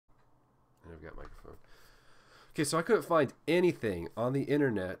Okay, so I couldn't find anything on the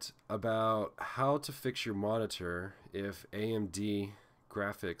internet about how to fix your monitor if AMD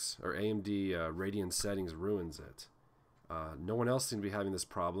graphics or AMD Radeon settings ruins it. No one else seemed to be having this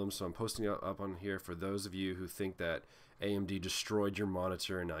problem, so I'm posting it up on here for those of you who think that AMD destroyed your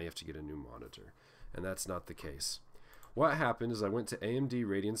monitor and now you have to get a new monitor. And that's not the case. What happened is I went to AMD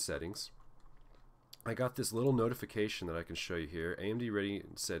Radeon settings. I got this little notification that I can show you here. AMD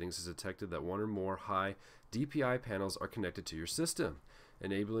Radeon settings has detected that one or more high DPI panels are connected to your system.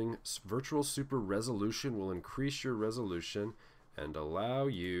 Enabling virtual super resolution will increase your resolution and allow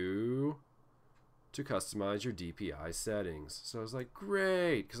you to customize your DPI settings. So I was like,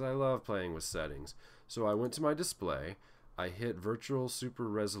 great, because I love playing with settings. So I went to my display, I hit virtual super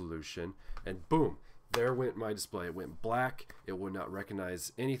resolution, and boom, there went my display. It went black. It would not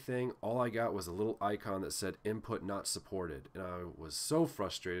recognize anything. All I got was a little icon that said input not supported. And I was so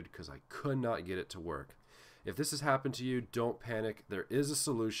frustrated because I could not get it to work. If this has happened to you, don't panic. There is a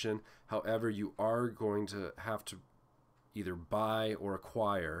solution. However, you are going to have to either buy or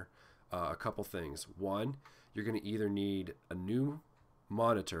acquire a couple things. One, you're going to either need a new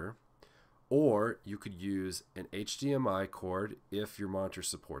monitor, or you could use an HDMI cord if your monitor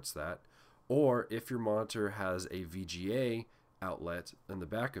supports that. Or if your monitor has a VGA outlet in the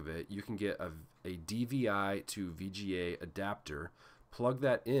back of it, you can get a DVI to VGA adapter, plug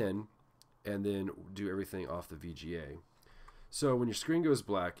that in, and then do everything off the VGA. So when your screen goes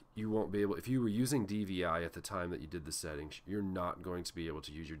black, you won't be able, if you were using DVI at the time that you did the settings, you're not going to be able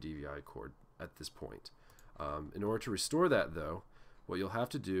to use your DVI cord at this point. In order to restore that though, what you'll have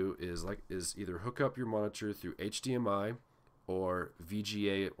to do is either hook up your monitor through HDMI or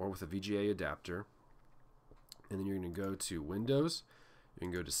VGA, or with a VGA adapter, and then you're going to go to Windows, you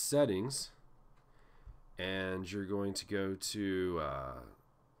can go to Settings, and you're going to go to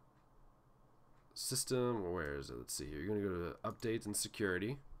System, where is it? Let's see here. You're going to go to Updates and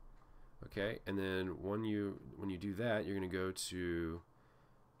Security, okay, and then when you do that, you're going to go to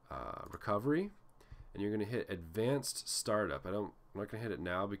Recovery, and you're going to hit Advanced Startup. I'm not going to hit it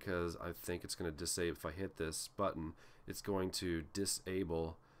now because I think it's going to disable. If I hit this button, it's going to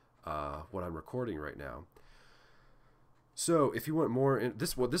disable what I'm recording right now. So if you want more,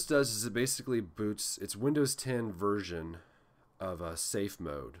 what this does is it basically boots, it's Windows 10 version of safe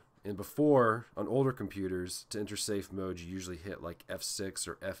mode. And before, on older computers, to enter safe mode, you usually hit like F6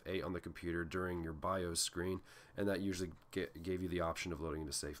 or F8 on the computer during your BIOS screen, and that usually gave you the option of loading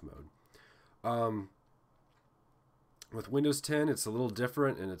into safe mode. With Windows 10, it's a little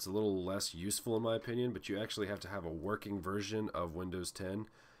different and it's a little less useful in my opinion, but you actually have to have a working version of Windows 10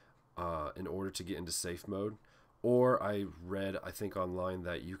 in order to get into safe mode. Or I read, I think online,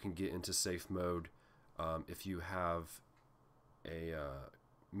 that you can get into safe mode if you have a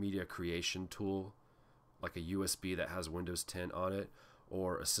media creation tool, like a USB that has Windows 10 on it,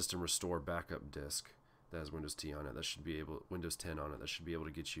 or a system restore backup disk that has Windows 10 on it. That should be able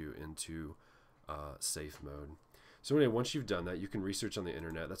to get you into safe mode. So anyway, once you've done that, you can research on the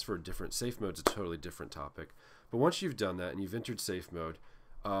internet. That's for a different, safe mode's a totally different topic. But once you've done that and you've entered safe mode,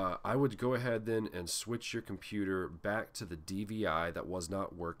 I would go ahead then and switch your computer back to the DVI that was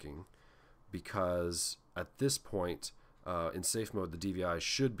not working, because at this point in safe mode, the DVI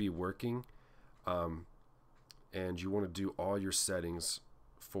should be working, and you want to do all your settings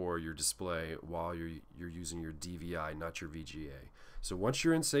for your display while you're using your DVI, not your VGA. So once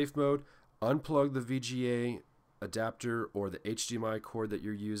you're in safe mode, unplug the VGA adapter or the HDMI cord that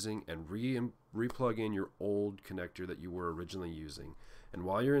you're using and re-plug in your old connector that you were originally using. And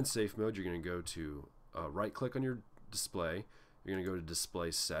while you're in safe mode, you're going to go to right click on your display, you're going to go to display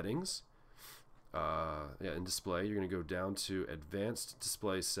settings, in display you're going to go down to advanced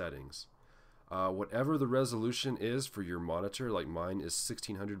display settings. Whatever the resolution is for your monitor, like mine is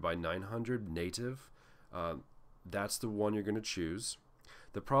 1600 by 900 native, that's the one you're going to choose.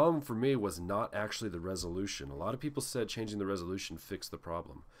 The problem for me was not actually the resolution. A lot of people said changing the resolution fixed the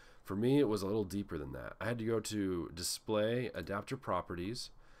problem. For me, it was a little deeper than that. I had to go to Display Adapter Properties.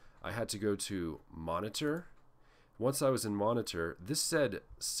 I had to go to Monitor. Once I was in Monitor, this said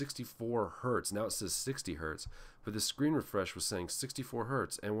 64 Hertz. Now it says 60 Hertz, but the screen refresh was saying 64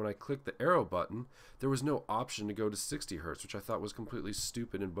 Hertz. And when I clicked the arrow button, there was no option to go to 60 Hertz, which I thought was completely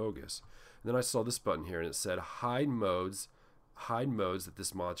stupid and bogus. And then I saw this button here, and it said hide modes that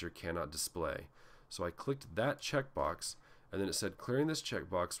this monitor cannot display. So I clicked that checkbox, and then it said clearing this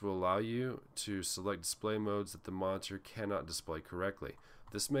checkbox will allow you to select display modes that the monitor cannot display correctly.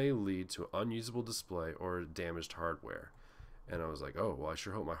 This may lead to unusable display or damaged hardware. And I was like, oh, well, I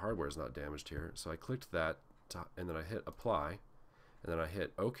sure hope my hardware is not damaged here. So I clicked that, and then I hit apply, and then I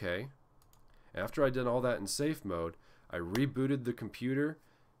hit OK, After I did all that in safe mode, I rebooted the computer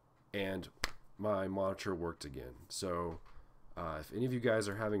and my monitor worked again. So if any of you guys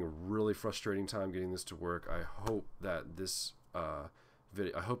are having a really frustrating time getting this to work, I hope that this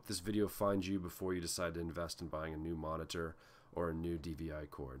video finds you before you decide to invest in buying a new monitor or a new DVI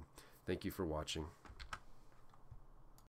cord. Thank you for watching.